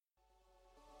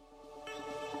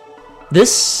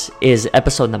This is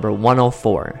episode number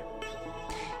 104.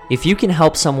 If you can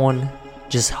help someone,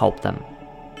 just help them.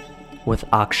 With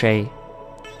Akshay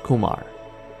Kumar.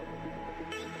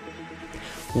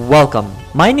 Welcome.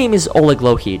 My name is Oleg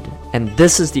Lohid, and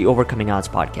this is the Overcoming Odds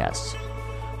podcast,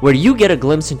 where you get a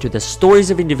glimpse into the stories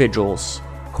of individuals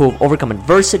who have overcome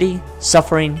adversity,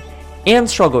 suffering, and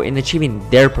struggle in achieving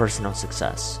their personal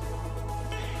success.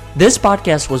 This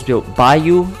podcast was built by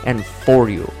you and for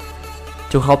you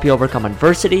to help you overcome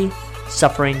adversity,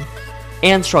 suffering,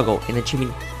 and struggle in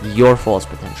achieving your fullest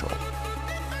potential.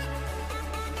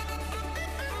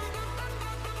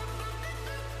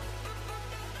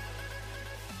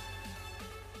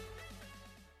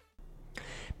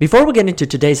 Before we get into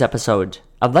today's episode,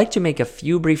 I'd like to make a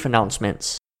few brief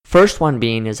announcements. First one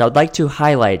being is I'd like to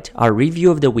highlight our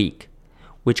review of the week,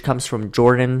 which comes from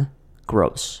Jordan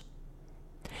Gross.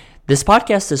 This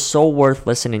podcast is so worth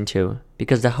listening to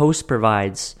because the host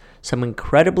provides some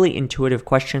incredibly intuitive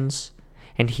questions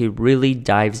and he really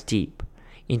dives deep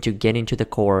into getting to the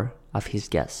core of his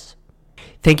guests.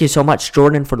 Thank you so much,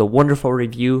 Jordan, for the wonderful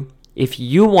review. If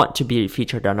you want to be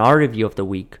featured on our review of the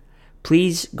week,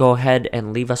 please go ahead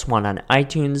and leave us one on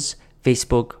iTunes,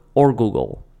 Facebook, or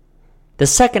Google. The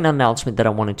second announcement that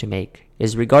I wanted to make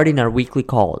is regarding our weekly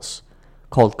calls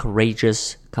called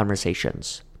Courageous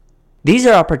Conversations. These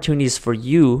are opportunities for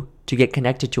you to get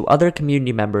connected to other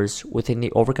community members within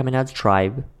the Overcoming Odds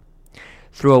tribe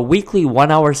through a weekly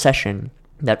 1-hour session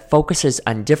that focuses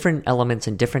on different elements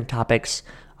and different topics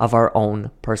of our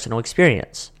own personal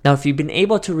experience. Now, if you've been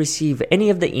able to receive any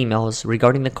of the emails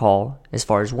regarding the call, as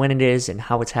far as when it is and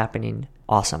how it's happening,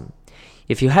 awesome.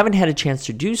 If you haven't had a chance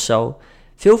to do so,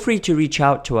 feel free to reach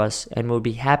out to us and we'll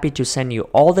be happy to send you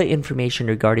all the information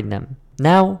regarding them.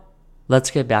 Now,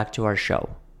 let's get back to our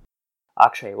show.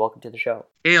 Akshay, welcome to the show.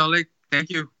 Hey, Oleg. Thank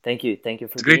you. Thank you for being here.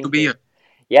 It's great to be here.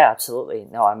 Yeah, absolutely.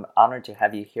 No, I'm honored to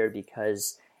have you here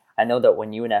because I know that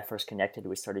when you and I first connected,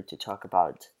 we started to talk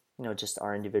about, just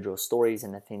our individual stories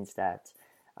and the things that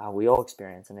we all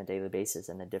experience on a daily basis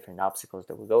and the different obstacles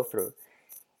that we go through.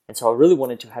 And so I really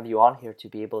wanted to have you on here to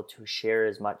be able to share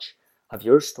as much of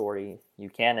your story you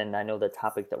can. And I know the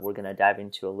topic that we're going to dive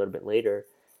into a little bit later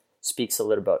speaks a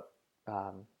little about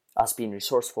us being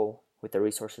resourceful with the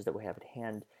resources that we have at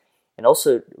hand, and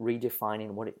also redefining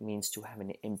what it means to have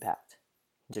an impact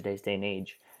in today's day and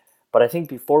age. But I think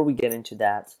before we get into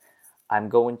that, I'm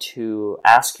going to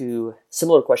ask you a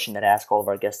similar question that I ask all of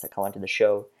our guests that come onto the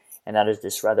show, and that is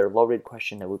this rather loaded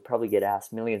question that we probably get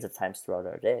asked millions of times throughout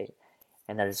our day,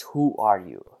 and that is, who are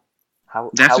you?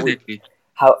 Definitely.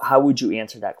 How would you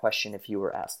answer that question if you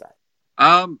were asked that?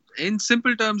 In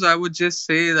simple terms, I would just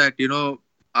say that,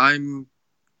 I'm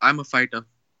a fighter.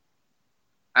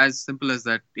 As simple as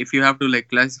that. If you have to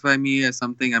classify me as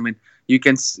something, you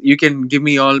can give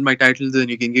me all my titles and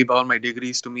you can give all my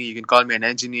degrees to me. You can call me an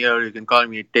engineer, you can call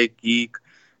me a tech geek,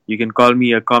 you can call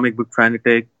me a comic book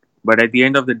fanatic. But at the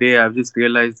end of the day, I've just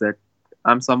realized that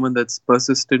I'm someone that's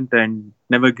persistent and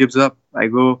never gives up. I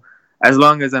go, as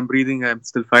long as I'm breathing, I'm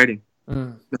still fighting.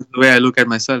 That's the way I look at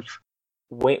myself.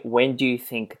 When do you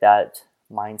think that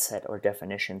mindset or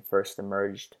definition first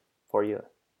emerged for you?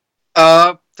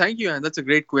 Thank you, and that's a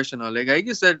great question, Oleg. I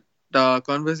guess that that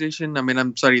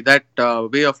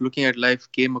way of looking at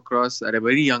life came across at a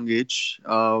very young age,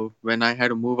 when I had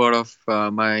to move out of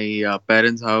my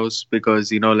parents' house because,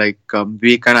 we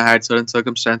kind of had certain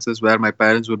circumstances where my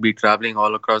parents would be traveling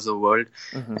all across the world,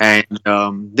 and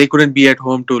they couldn't be at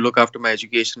home to look after my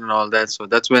education and all that. So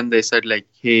that's when they said,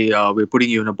 hey, we're putting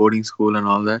you in a boarding school and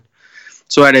all that.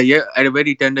 So at a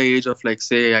very tender age of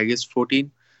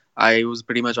 14, I was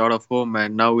pretty much out of home,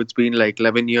 and now it's been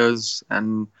 11 years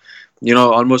and,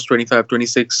 almost 25,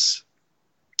 26.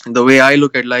 The way I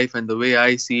look at life and the way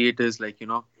I see it is when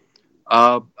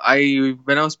I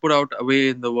was put out away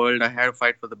in the world, I had to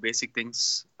fight for the basic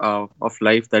things of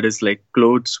life, that is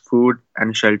clothes, food,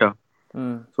 and shelter.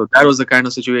 So that was the kind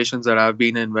of situations that I've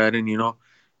been in wherein,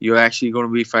 you're actually going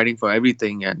to be fighting for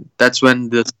everything. And that's when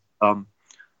this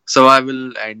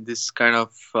survival and this kind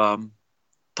of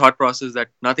thought process that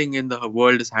nothing in the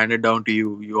world is handed down to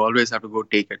you. You always have to go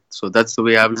take it. So that's the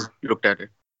way I've looked at it.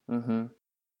 Mm-hmm.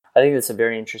 I think that's a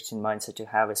very interesting mindset to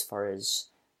have as far as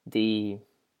the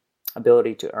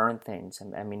ability to earn things.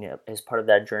 As part of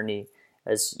that journey,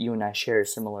 as you and I share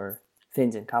similar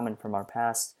things in common from our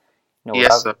past,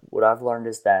 what I've learned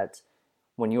is that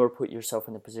when you put yourself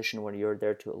in the position where you're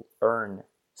there to earn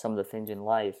some of the things in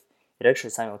life, it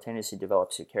actually simultaneously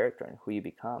develops your character and who you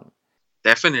become.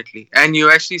 Definitely. And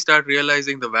you actually start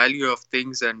realizing the value of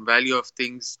things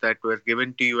that were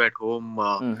given to you at home,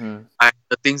 and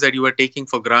the things that you were taking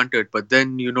for granted. But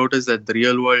then you notice that the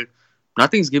real world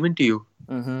Nothing's given to you.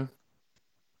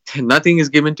 Mm-hmm. Nothing is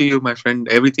given to you, my friend.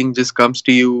 Everything just comes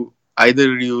to you.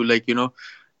 Either you, like,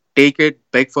 take it,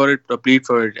 beg for it, or plead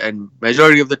for it. And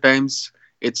majority of the times,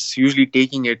 it's usually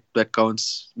taking it that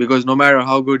counts. Because no matter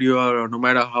how good you are, or no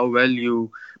matter how well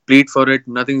you plead for it,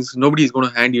 nobody's going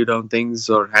to hand you down things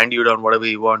or hand you down whatever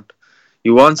you want.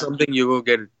 You want something, you go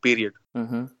get it. Period.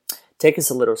 Mm-hmm. Take us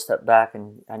a little step back,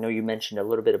 and I know you mentioned a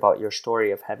little bit about your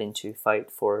story of having to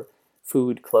fight for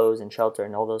food, clothes, and shelter,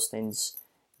 and all those things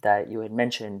that you had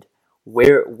mentioned.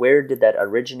 Where did that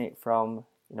originate from?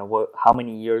 How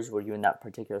many years were you in that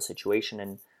particular situation,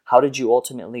 and how did you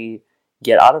ultimately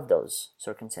get out of those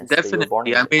circumstances that you were born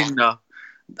Definitely. I into? mean,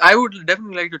 I would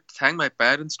definitely like to thank my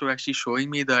parents to actually showing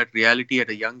me that reality at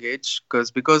a young age.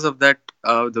 Because of that,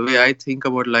 the way I think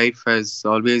about life has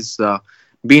always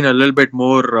been a little bit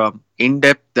more in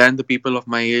depth than the people of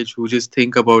my age who just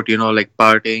think about like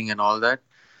partying and all that.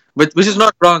 But which is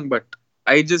not wrong, but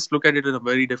I just look at it in a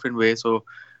very different way. So,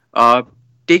 uh,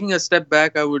 taking a step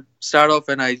back, I would start off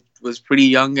when I was pretty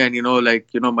young, and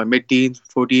my mid-teens,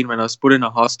 14, when I was put in a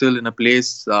hostel in a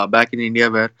place back in India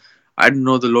where I didn't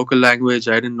know the local language,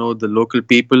 I didn't know the local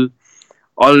people.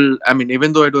 I mean,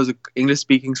 even though it was a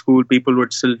English-speaking school, people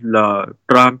would still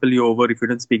trample you over if you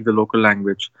didn't speak the local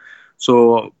language.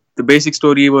 So the basic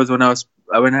story was when I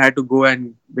had to go,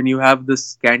 and when you have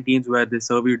this canteens where they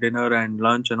serve you dinner and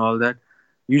lunch and all that,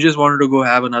 you just wanted to go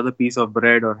have another piece of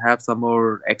bread or have some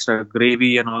more extra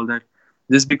gravy and all that.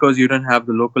 Just because you don't have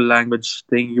the local language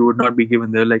thing, you would not be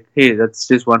given. They're like, hey, that's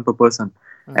just one per person.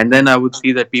 And Mm-hmm. then I would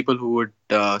see that people who would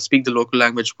speak the local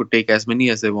language could take as many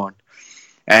as they want.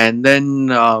 And then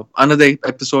another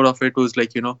episode of it was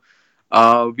like,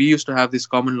 we used to have these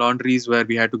common laundries where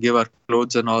we had to give our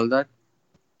clothes and all that.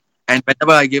 And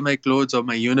whenever I gave my clothes or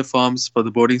my uniforms for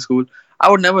the boarding school, I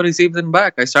would never receive them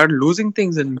back. I started losing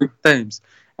things in big times.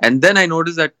 And then I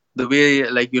noticed that the way,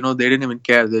 like, they didn't even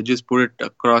care. They just put it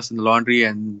across in the laundry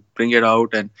and bring it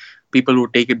out, and people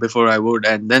would take it before I would.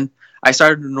 And then I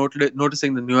started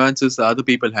noticing the nuances the other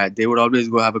people had. They would always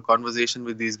go have a conversation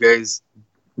with these guys,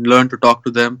 learn to talk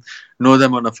to them, know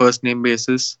them on a first name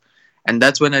basis. And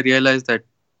that's when I realized a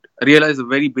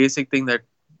very basic thing that,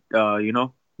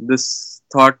 this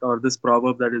thought or this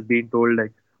proverb that is being told,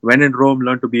 like, when in Rome,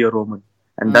 learn to be a Roman.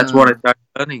 And that's what I Mm. started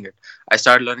learning it. I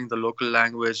started learning the local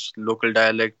language, local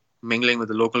dialect, mingling with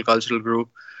the local cultural group.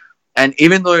 And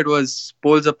even though it was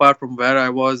poles apart from where I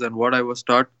was and what I was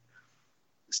taught,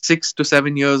 6 to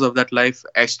 7 years of that life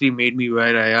actually made me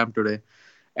where I am today.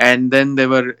 And then there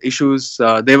were issues.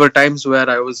 There were times where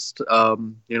I was,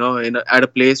 at a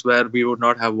place where we would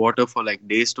not have water for like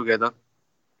days together.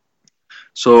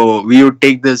 So we would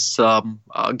take this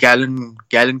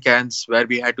gallon cans where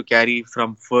we had to carry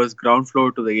from first ground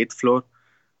floor to the eighth floor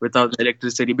without the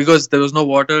electricity, because there was no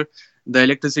water. The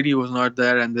electricity was not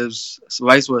there, and there's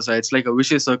vice versa. It's like a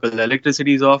vicious circle. The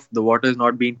electricity is off, the water is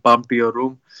not being pumped to your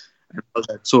room, and all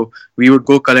that. So we would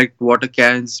go collect water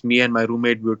cans. Me and my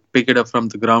roommate would pick it up from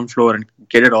the ground floor and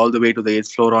get it all the way to the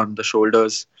eighth floor on the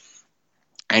shoulders.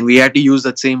 And we had to use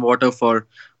that same water for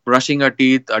brushing our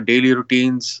teeth, our daily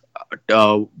routines,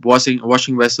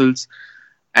 washing vessels.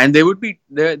 And they would be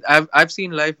there. I've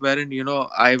seen life wherein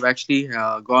I've actually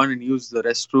gone and used the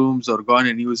restrooms, or gone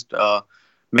and used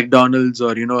McDonald's,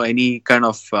 or any kind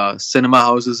of cinema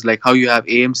houses, like how you have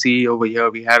AMC over here.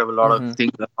 We had a lot of Mm-hmm.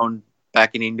 things around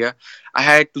back in India. I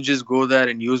had to just go there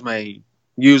and use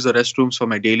the restrooms for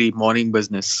my daily morning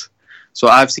business. So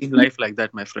I've seen life like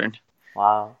that, my friend.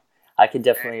 Wow. I can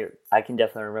definitely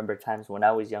remember times when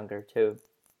I was younger too,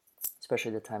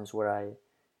 especially the times where I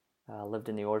lived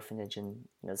in the orphanage, and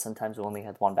sometimes we only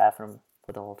had one bathroom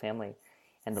for the whole family,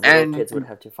 and the little And kids would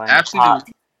have to find a pot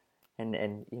absolutely,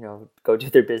 and go do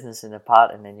their business in a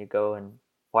pot, and then you go and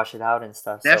wash it out and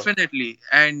stuff. So definitely.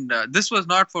 And this was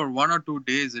not for 1 or 2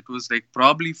 days. It was like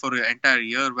probably for an entire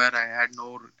year where I had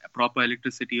no proper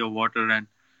electricity or water. And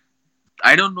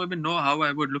I don't even know how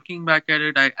I would. Looking back at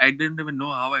it, I didn't even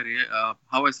know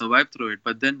how I survived through it.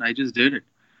 But then I just did it.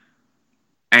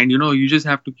 And you just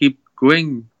have to keep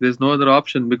going. There's no other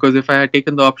option, because if I had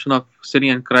taken the option of sitting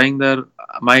and crying there,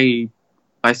 my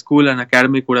school and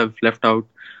academic would have left out.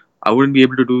 I wouldn't be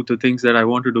able to do the things that I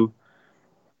want to do.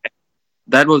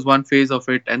 That was one phase of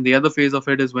it. And the other phase of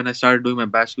it is when I started doing my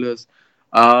bachelor's.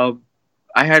 uh,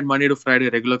 I had Monday to Friday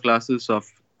regular classes of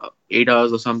 8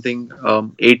 hours or something,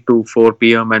 8 to 4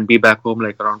 p.m., and be back home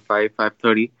like around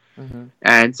 5:30. hmm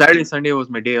And Saturday Sunday was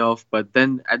my day off. But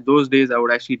then at those days, I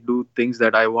would actually do things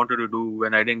that I wanted to do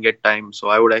when I didn't get time. So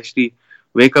I would actually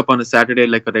wake up on a Saturday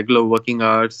like a regular working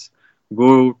hours,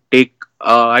 go take.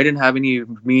 I didn't have any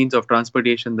means of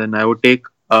transportation. Then I would take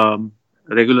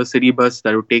regular city bus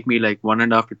that would take me like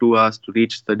 1.5 to 2 hours to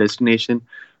reach the destination.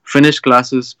 Finish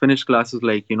classes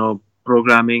like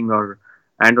programming or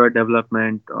Android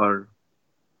development, or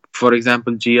for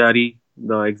example GRE,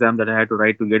 the exam that I had to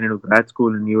write to get into grad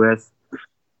school in US.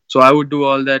 So I would do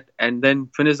all that and then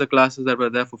finish the classes that were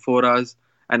there for 4 hours.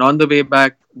 And on the way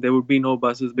back, there would be no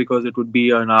buses because it would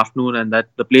be an afternoon, and that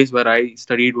the place where I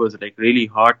studied was like really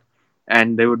hot,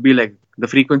 and there would be like the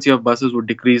frequency of buses would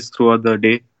decrease throughout the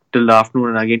day till the afternoon,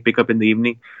 and again pick up in the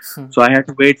evening. So I had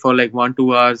to wait for like 1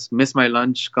 2 hours, miss my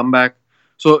lunch, come back.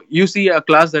 So you see a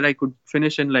class that I could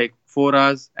finish in like 4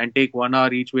 hours and take 1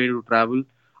 hour each way to travel.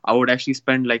 I would actually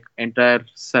spend like entire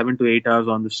 7 to 8 hours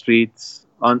on the streets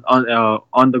on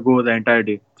the go the entire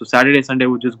day. So Saturday Sunday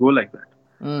would just go like that.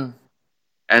 Mm.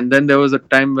 And then there was a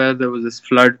time where there was this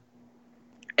flood.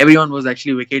 Everyone was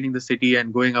actually vacating the city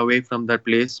and going away from that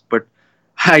place, but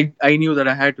I knew that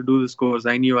I had to do this course.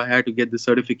 I knew I had to get the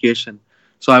certification.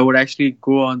 So I would actually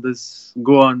go on this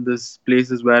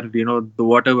places where the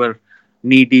water were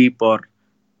knee deep or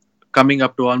coming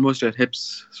up to almost your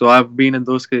hips. So I've been in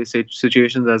those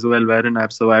situations as well, wherein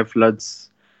I've survived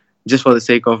floods just for the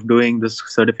sake of doing this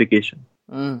certification.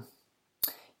 Mm.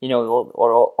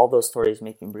 All those stories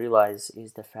make me realize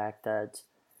is the fact that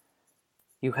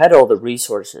you had all the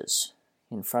resources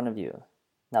in front of you.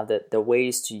 Now, the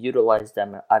ways to utilize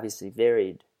them obviously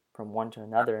varied from one to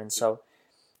another. And so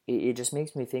it just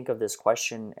makes me think of this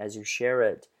question as you share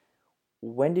it.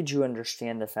 When did you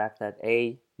understand the fact that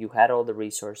A, you had all the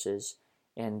resources,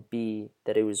 and B,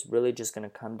 that it was really just going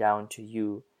to come down to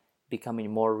you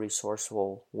becoming more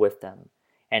resourceful with them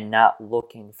and not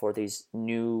looking for these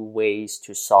new ways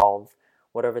to solve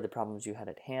whatever the problems you had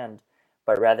at hand,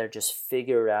 but rather just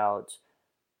figure out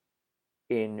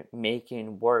in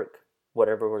making work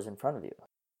whatever was in front of you?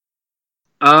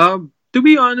 To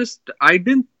be honest, I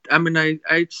didn't. I mean,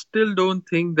 I still don't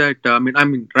think that. I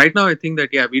mean, right now I think that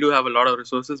yeah, we do have a lot of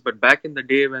resources. But back in the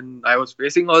day when I was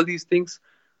facing all these things,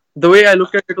 the way I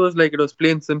looked at it was like it was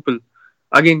plain simple.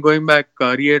 Again, going back,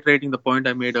 reiterating the point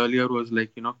I made earlier was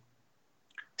like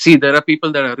see, there are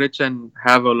people that are rich and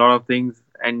have a lot of things,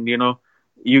 and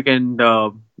you can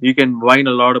whine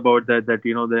a lot about that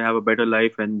they have a better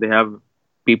life and they have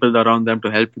people around them to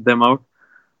help them out.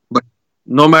 But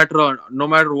no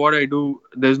matter what I do,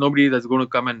 there's nobody that's going to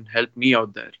come and help me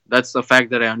out there. That's a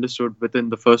fact that I understood within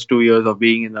the first 2 years of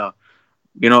being in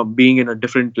a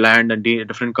different land and being a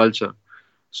different culture.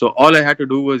 So all I had to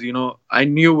do was, I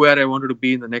knew where I wanted to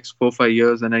be in the next 4 5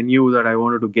 years, and I knew that I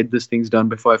wanted to get these things done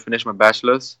before I finish my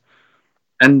bachelor's.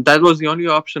 And that was the only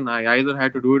option. I either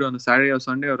had to do it on a Saturday or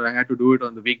Sunday, or I had to do it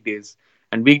on the weekdays.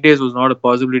 And weekdays was not a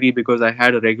possibility because I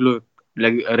had a regular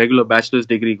bachelor's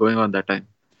degree going on that time.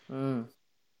 Mm.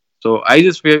 So I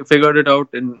just figured it out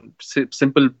in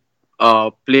simple,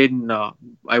 plain,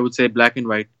 I would say black and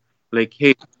white. Like,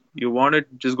 hey, you want it,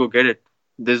 just go get it.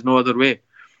 There's no other way.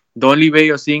 The only way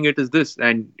you're seeing it is this.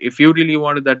 And if you really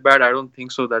want it that bad, I don't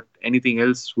think so that anything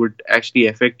else would actually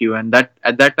affect you. And that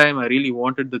at that time, I really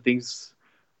wanted the things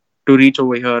to reach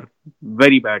over here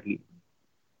very badly.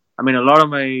 I mean, a lot of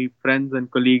my friends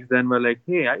and colleagues then were like,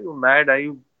 "Hey, are you mad? Are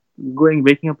you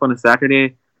waking up on a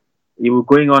Saturday? You were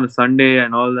going on a Sunday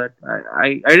and all that."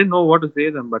 I didn't know what to say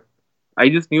to them, but I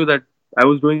just knew that I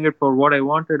was doing it for what I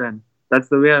wanted, and that's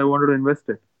the way I wanted to invest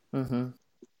it. Mm-hmm.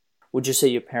 Would you say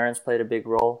your parents played a big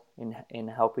role in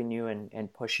helping you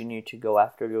and pushing you to go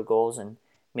after your goals and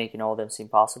making all of them seem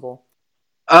possible?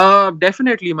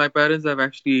 Definitely, my parents have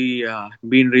actually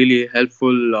been really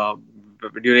helpful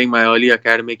during my early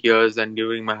academic years and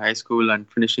during my high school and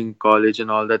finishing college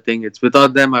and all that thing. It's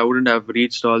without them, I wouldn't have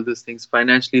reached all these things.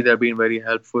 Financially, they've been very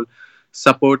helpful.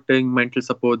 Supporting mental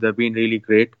support, they've been really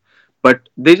great. But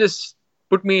they just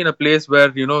put me in a place where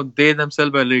they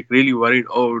themselves were like really worried.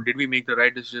 Oh, did we make the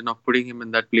right decision of putting him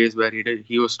in that place where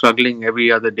he was struggling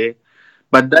every other day?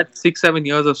 But that 6 7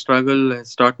 years of struggle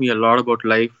has taught me a lot about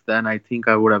life than I think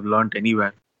I would have learned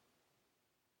anywhere.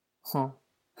 Huh.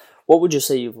 What would you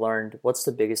say you've learned? What's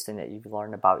the biggest thing that you've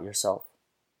learned about yourself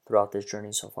throughout this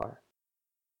journey so far?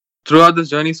 Throughout this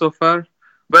journey so far,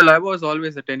 well, I was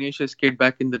always a tenacious kid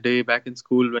back in the day, back in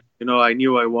school, when I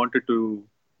knew I wanted to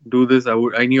do this.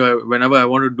 I knew whenever I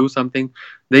wanted to do something,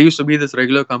 there used to be this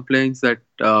regular complaints that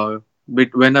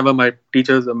whenever my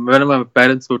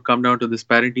parents would come down to this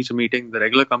parent teacher meeting, the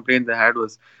regular complaint they had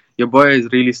was, "Your boy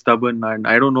is really stubborn, and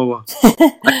I don't know why,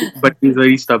 but he's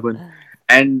very stubborn."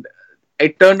 And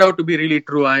it turned out to be really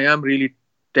true. I am really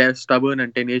stubborn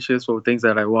and tenacious for things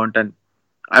that I want, and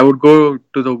I would go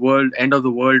to the end of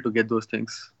the world to get those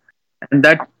things. And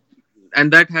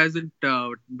that hasn't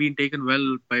been taken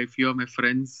well by a few of my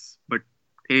friends. But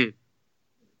hey,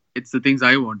 It's the things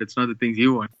I want. It's not the things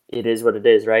you want. It is what it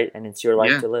is, right? And it's your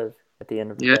life Yeah. to live at the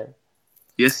end of the Yeah. day.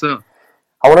 Yes, sir.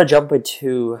 I want to jump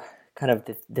into kind of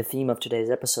the theme of today's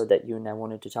episode that you and I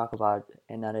wanted to talk about,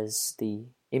 and that is the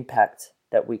impact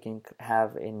that we can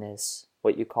have in this,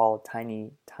 what you call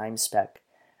tiny time speck,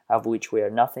 of which we are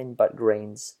nothing but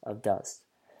grains of dust.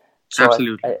 So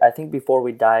Absolutely. I think before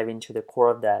we dive into the core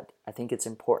of that, I think it's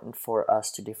important for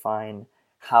us to define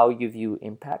how you view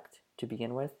impact to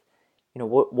begin with. You know,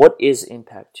 what is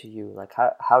impact to you? Like,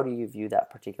 how do you view that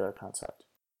particular concept?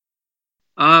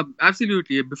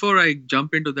 Absolutely. Before I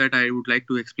jump into that, I would like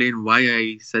to explain why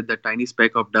I said that tiny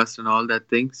speck of dust and all that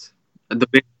things, and the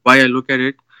way why I look at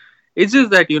it. It's just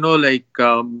that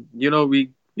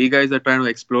we guys are trying to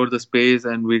explore the space,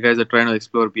 and we guys are trying to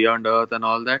explore beyond Earth and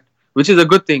all that, which is a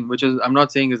good thing. Which is I'm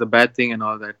not saying is a bad thing and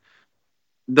all that.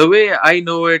 The way I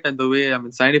know it, and the way I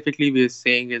mean scientifically we're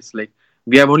saying is like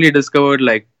we have only discovered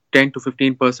like 10 to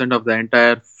 15% of the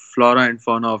entire flora and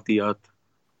fauna of the Earth.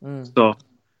 Mm, So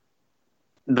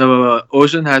the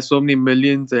ocean has so many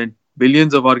millions and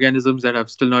billions of organisms that have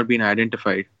still not been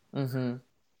identified. mm-hmm.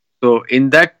 So in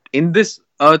this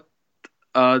Earth,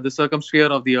 the circumsphere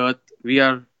of the Earth, we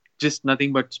are just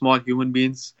nothing but small human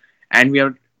beings, and we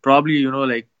are probably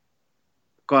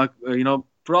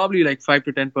probably like 5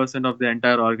 to 10% of the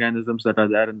entire organisms that are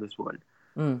there in this world.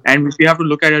 Mm, And if you have to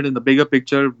look at it in the bigger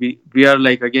picture, we are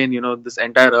like again this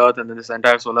entire Earth and then this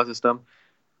entire solar system,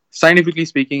 scientifically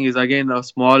speaking, is again a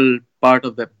small part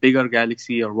of the bigger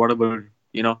galaxy or whatever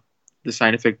the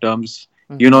scientific terms.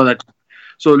 mm-hmm. That.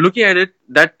 So looking at it,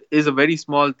 that is a very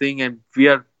small thing, and we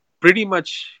are pretty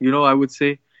much I would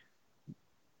say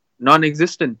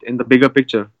non-existent in the bigger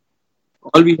picture.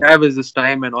 All we have is this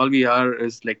time, and all we are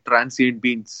is like transient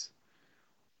beings.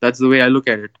 That's the way I look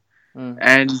at it. Mm,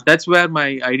 And that's where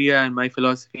my idea and my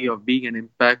philosophy of being an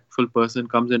impactful person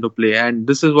comes into play. And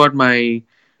this is what my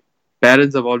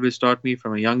parents have always taught me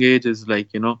from a young age is like,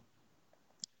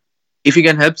 if you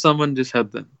can help someone, just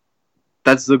help them.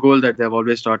 That's the goal that they've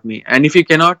always taught me. And if you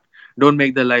cannot, don't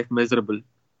make their life miserable.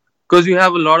 Because you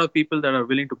have a lot of people that are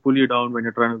willing to pull you down when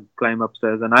you're trying to climb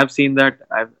upstairs. And I've seen that.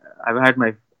 I've had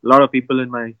my a lot of people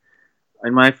in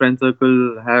my friend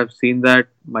circle have seen that.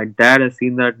 My dad has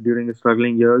seen that during his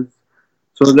struggling years.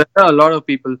 So there are a lot of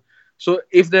people. So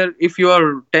if you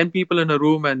are 10 people in a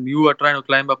room and you are trying to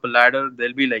climb up a ladder,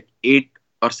 there'll be like 8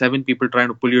 or 7 people trying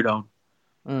to pull you down,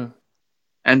 mm,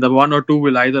 and the one or two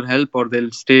will either help or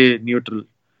they'll stay neutral.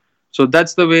 So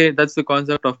that's the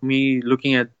concept of me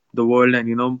looking at the world,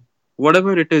 and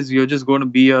whatever it is, you're just going to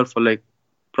be here for like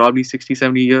probably 60,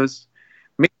 70 years.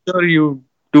 Make sure you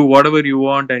do whatever you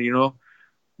want, and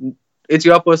it's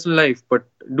your personal life, but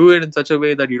do it in such a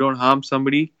way that you don't harm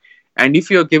somebody. And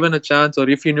if you're given a chance, or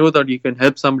if you know that you can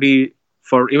help somebody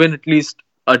for even at least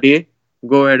a day,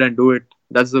 go ahead and do it.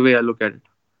 That's the way I look at it.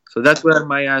 So that's where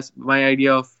my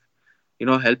idea of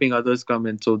helping others come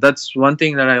in. So that's one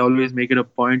thing that I always make it a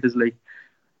point is like,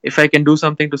 if I can do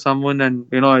something to someone, and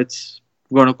it's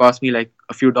going to cost me like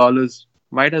a few dollars,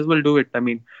 might as well do it. I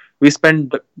mean, we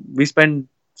spend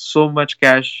so much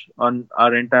cash on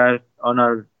our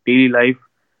daily life.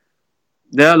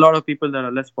 There are a lot of people that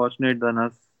are less fortunate than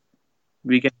us.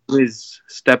 We can always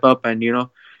step up, and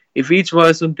if each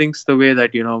person thinks the way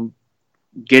that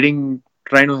getting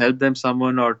trying to help them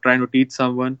someone or trying to teach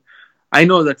someone. I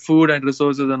know that food and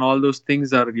resources and all those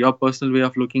things are your personal way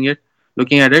of looking at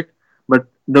it. But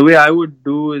the way I would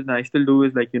do is, and I still do,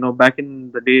 is like back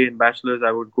in the day in bachelors,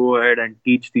 I would go ahead and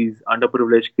teach these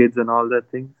underprivileged kids and all that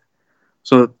things.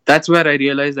 So that's where I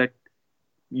realized that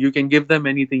you can give them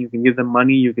anything. You can give them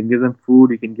money, you can give them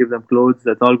food, you can give them clothes.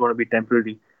 That's all going to be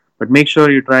temporary. But make sure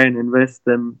you try and invest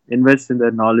in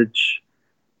their knowledge.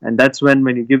 And that's when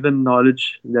you give them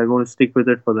knowledge, they're going to stick with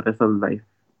it for the rest of life.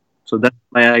 So that's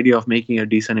my idea of making a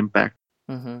decent impact.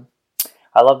 mm-hmm.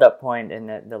 I love that point.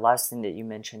 And the last thing that you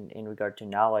mentioned in regard to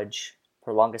knowledge,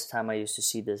 for the longest time, I used to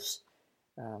see this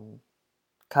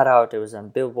cutout. It was on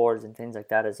billboards and things like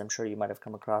that, as I'm sure you might have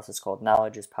come across. It's called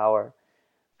 "Knowledge is Power."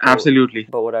 Absolutely.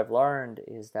 But what I've learned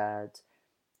is that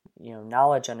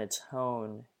knowledge on its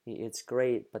own, it's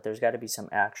great, but there's got to be some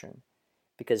action,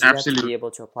 because you have to be Absolutely.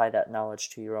 able to apply that knowledge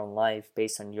to your own life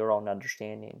based on your own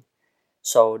understanding.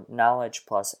 So knowledge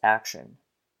plus action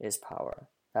is power.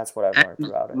 That's what I've learned And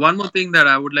throughout it. one more thing that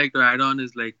I would like to add on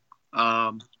is like,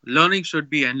 learning should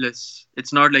be endless.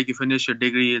 It's not like you finish your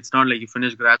degree. It's not like you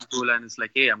finish grad school and it's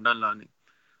like, hey, I'm done learning.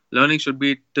 Learning should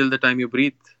be till the time you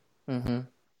breathe, Mm-hmm.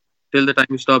 till the time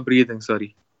you stop breathing.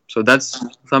 Sorry. So that's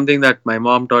something that my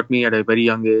mom taught me at a very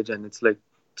young age, and it's like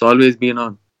it's always been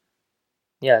on.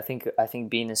 Yeah, I think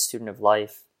being a student of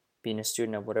life being a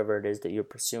student of whatever it is that you're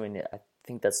pursuing, I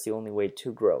think that's the only way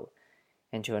to grow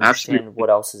and to understand Absolutely. what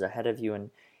else is ahead of you. And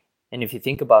if you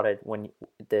think about it, when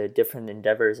the different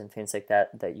endeavors and things like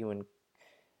that you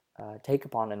take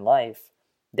upon in life,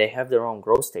 they have their own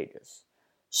growth stages.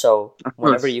 So Of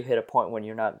whenever course. you hit a point when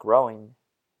you're not growing,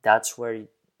 that's where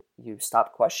you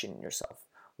stop questioning yourself.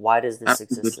 Why does this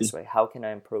exist this Absolutely. way? How can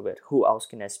I improve it? Who else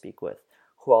can I speak with?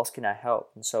 Who else can I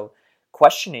help? And so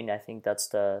questioning, I think that's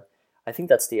the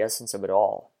essence of it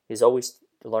all. Is always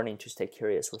learning to stay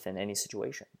curious within any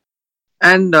situation.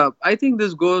 And I think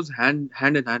this goes hand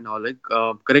in hand, Oleg.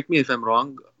 Correct me if I'm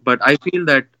wrong, but I feel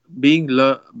that being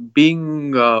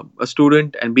a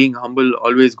student and being humble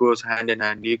always goes hand in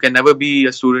hand. You can never be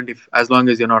a student if as long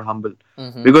as you're not humble.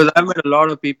 Mm-hmm. Because I've met a lot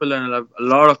of people and a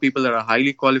lot of people that are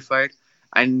highly qualified,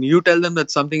 and you tell them that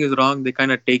something is wrong, they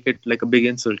kind of take it like a big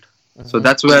insult. So Mm-hmm.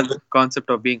 that's where the concept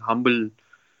of being humble,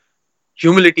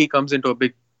 humility comes into a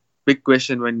big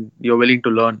question when you're willing to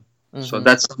learn. So Mm-hmm.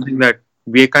 that's something that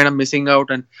we're kind of missing out,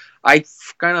 and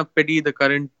kind of pity the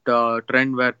current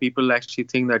trend where people actually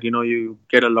think that you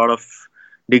get a lot of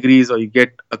degrees or you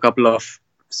get a couple of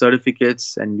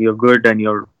certificates and you're good and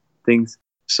your things.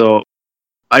 So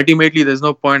ultimately, there's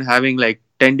no point having like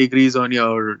 10 degrees on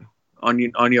your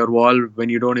wall when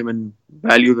you don't even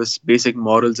value this basic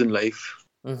morals in life.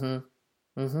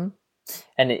 Mm-hmm. Mm-hmm.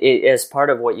 And as part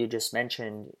of what you just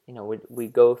mentioned, we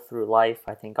go through life,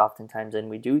 I think, oftentimes, and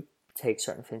we do take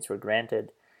certain things for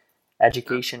granted.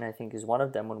 Education, I think, is one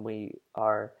of them when we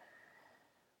are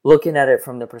looking at it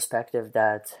from the perspective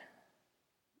that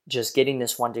just getting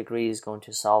this one degree is going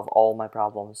to solve all my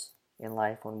problems in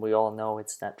life, when we all know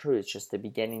it's not true. It's just the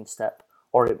beginning step,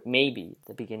 or it may be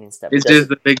the beginning step. It's just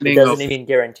the It beginning doesn't of. even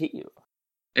guarantee you.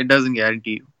 It doesn't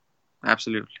guarantee you.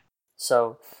 Absolutely.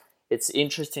 So it's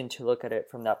interesting to look at it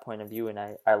from that point of view, and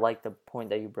I like the point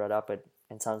that you brought up. It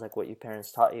sounds like what your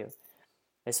parents taught you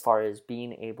as far as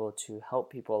being able to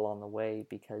help people along the way,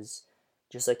 because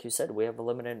just like you said, we have a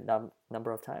limited amount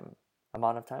of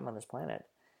time on this planet.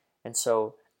 And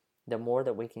so the more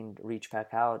that we can reach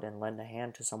back out and lend a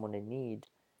hand to someone in need,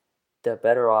 the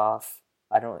better off,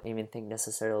 I don't even think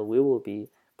necessarily we will be,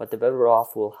 but the better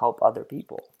off we'll help other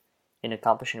people in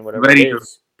accomplishing whatever it Very true.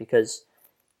 is, because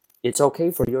it's okay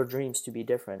for your dreams to be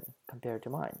different compared to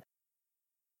mine.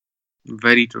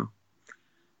 Very true.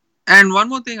 And one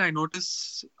more thing I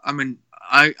notice. I mean,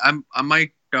 I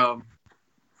might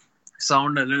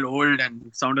sound a little old and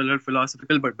sound a little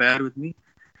philosophical, but bear with me.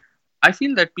 I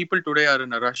feel that people today are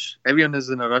in a rush. Everyone is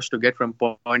in a rush to get from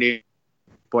point A to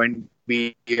point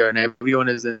B, and everyone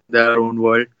is in their own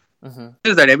world. Mm-hmm.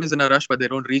 Is that everyone's in a rush, but they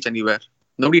don't reach anywhere.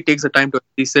 Nobody takes the time to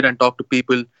actually sit and talk to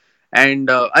people. And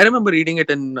I remember reading it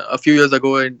in a few years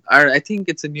ago, and I think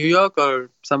it's in New York or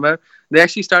somewhere. They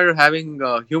actually started having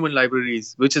human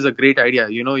libraries, which is a great idea.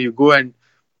 You go and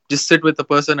just sit with the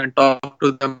person and talk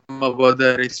to them about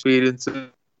their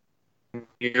experiences.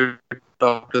 You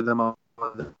talk to them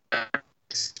about their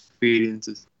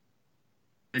experiences,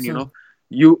 and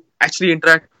you actually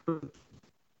interact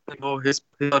with his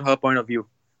or her point of view.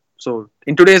 So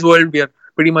in today's world, we are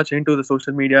pretty much into the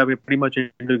social media. We're pretty much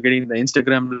into getting the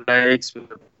Instagram likes.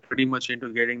 We're pretty much into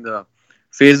getting the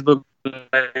Facebook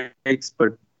likes,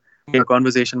 but having a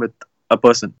conversation with a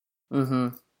person. Mm-hmm.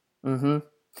 Mm-hmm.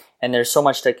 And there's so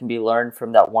much that can be learned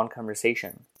from that one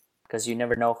conversation, because you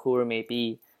never know who it may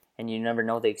be, and you never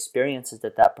know the experiences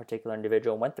that that particular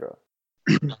individual went through.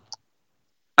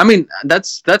 I mean,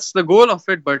 that's the goal of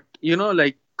it. But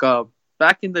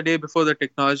back in the day before the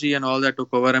technology and all that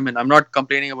took over, I mean, I'm not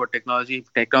complaining about technology.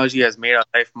 Technology has made our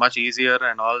life much easier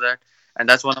and all that, and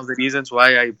that's one of the reasons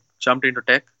why I jumped into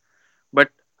tech. But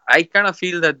I kind of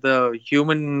feel that the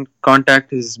human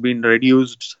contact has been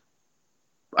reduced.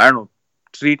 I don't know,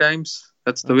 3 times.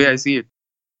 That's the way I Mm-hmm. see it.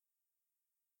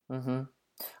 Mm-hmm.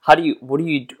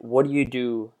 What do you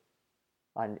do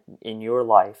in your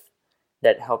life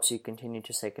that helps you continue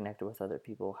to stay connected with other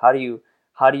people? How do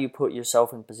you put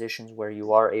yourself in positions where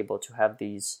you are able to have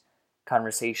these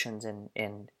conversations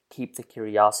and keep the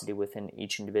curiosity within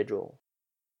each individual?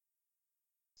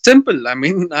 Simple. I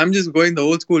mean, I'm just going the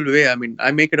old school way. I mean,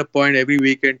 I make it a point every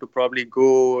weekend to probably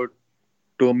go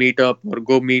to a meetup or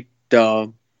go meet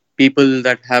people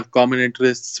that have common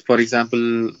interests. For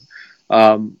example,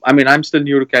 I mean, I'm still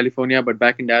new to California, but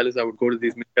back in Dallas, I would go to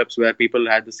these meetups where people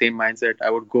had the same mindset.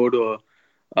 I would go to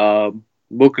a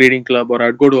book reading club, or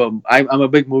I'd go to I'm a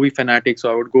big movie fanatic,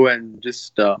 so I would go and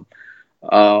just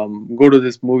go to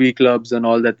this movie clubs and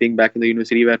all that thing back in the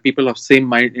university where people of same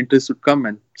mind interest would come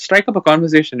and strike up a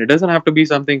conversation. It doesn't have to be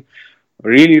something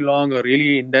really long or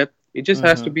really in depth. It just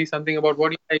has to Mm-hmm. be something about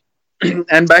what you like.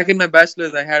 And back in my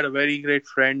bachelor's, I had a very great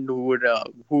friend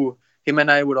who him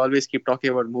and I would always keep talking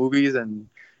about movies, and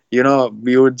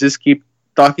we would just keep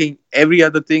talking every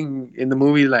other thing in the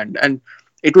movie land, and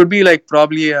it would be like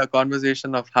probably a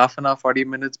conversation of half an hour, 40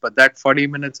 minutes, but that 40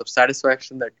 minutes of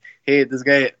satisfaction that hey, this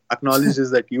guy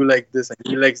acknowledges that you like this and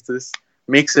he likes this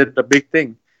makes it a big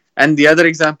thing. And the other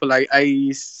example, I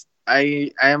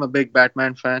am a big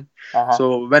Batman fan, Uh-huh.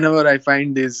 so whenever I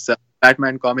find these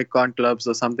Batman Comic Con clubs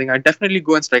or something, I definitely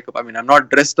go and strike up. I mean, I'm not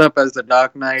dressed up as the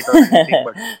Dark Knight or anything,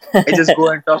 but I just go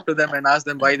and talk to them and ask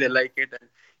them why they like it. And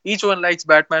each one likes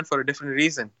Batman for a different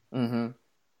reason. Mm-hmm.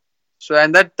 So,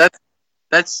 and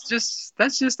that's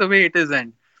just the way it is.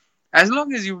 And as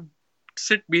long as you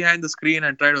sit behind the screen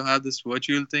and try to have this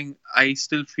virtual thing, I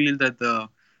still feel that the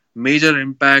major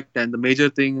impact and the major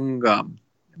thing,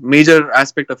 major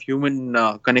aspect of human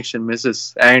connection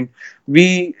misses. And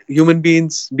we human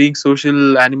beings, being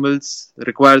social animals,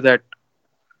 require that,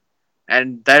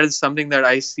 and that is something that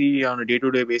I see on a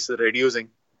day-to-day basis reducing.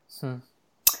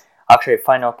 Akshay,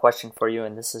 final question for you,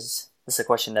 and this is a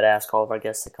question that I ask all of our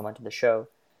guests that come onto the show,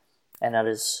 and that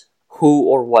is, who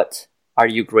or what are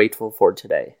you grateful for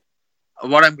today?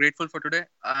 What I'm grateful for today,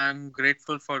 I'm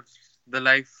grateful for the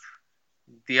life,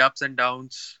 the ups and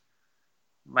downs,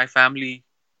 my family,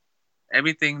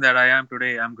 everything that I am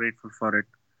today. I'm grateful for it.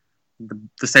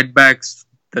 The setbacks,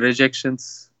 the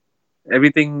rejections,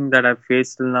 everything that I've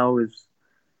faced till now is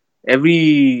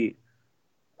every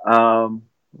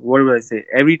what do I say?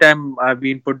 Every time I've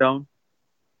been put down,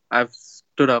 I've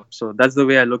stood up. So that's the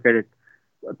way I look at it.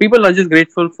 People are just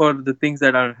grateful for the things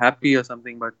that are happy or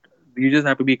something, but you just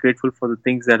have to be grateful for the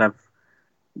things that have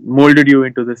molded you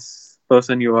into this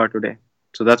person you are today.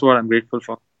 So that's what I'm grateful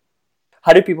for.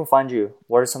 How do people find you?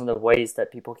 What are some of the ways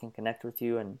that people can connect with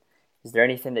you? And is there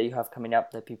anything that you have coming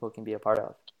up that people can be a part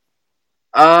of?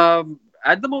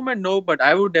 At the moment, no, but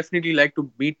I would definitely like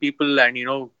to meet people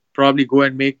and probably go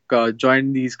and make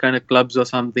join these kind of clubs or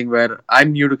something where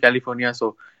I'm new to California.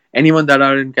 So anyone that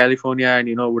are in California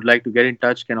and would like to get in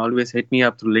touch can always hit me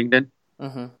up through LinkedIn,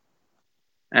 Mm-hmm.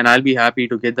 and I'll be happy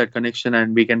to get that connection,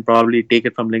 and we can probably take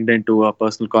it from LinkedIn to a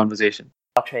personal conversation.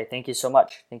 Akshay, thank you so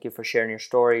much. Thank you for sharing your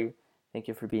story. Thank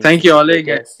you for being Thank such you, a great Oleg.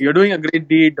 guest. You're doing a great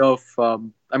deed of.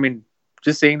 I mean,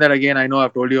 just saying that again. I know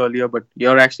I've told you earlier, but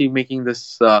you're actually making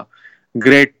this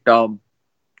great,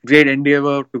 great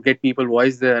endeavor to get people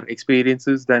voice their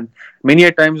experiences. Then many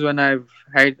a times when I've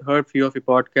heard few of your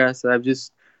podcasts, I've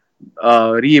just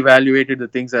reevaluated the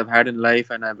things I've had in life,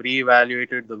 and I've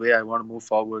reevaluated the way I want to move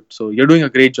forward. So you're doing a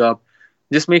great job.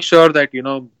 Just make sure that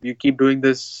you keep doing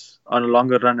this on a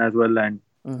longer run as well, and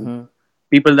Mm-hmm.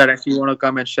 people that actually want to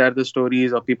come and share the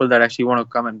stories, or people that actually want to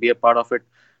come and be a part of it,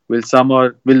 will some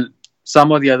or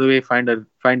the other way find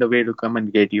a way to come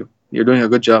and get you. You're doing a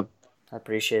good job. I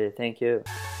appreciate it. Thank you.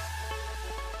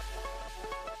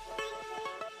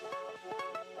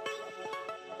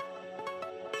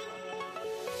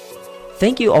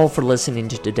 Thank you all for listening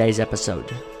to today's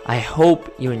episode. I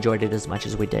hope you enjoyed it as much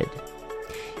as we did.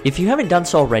 If you haven't done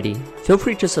so already, feel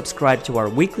free to subscribe to our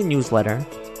weekly newsletter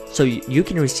so you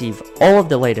can receive all of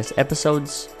the latest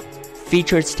episodes,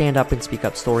 featured stand-up and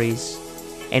speak-up stories,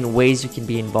 and ways you can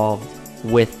be involved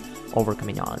with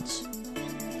Overcoming Odds.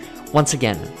 Once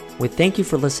again, we thank you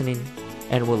for listening,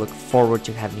 and we'll look forward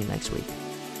to having you next week.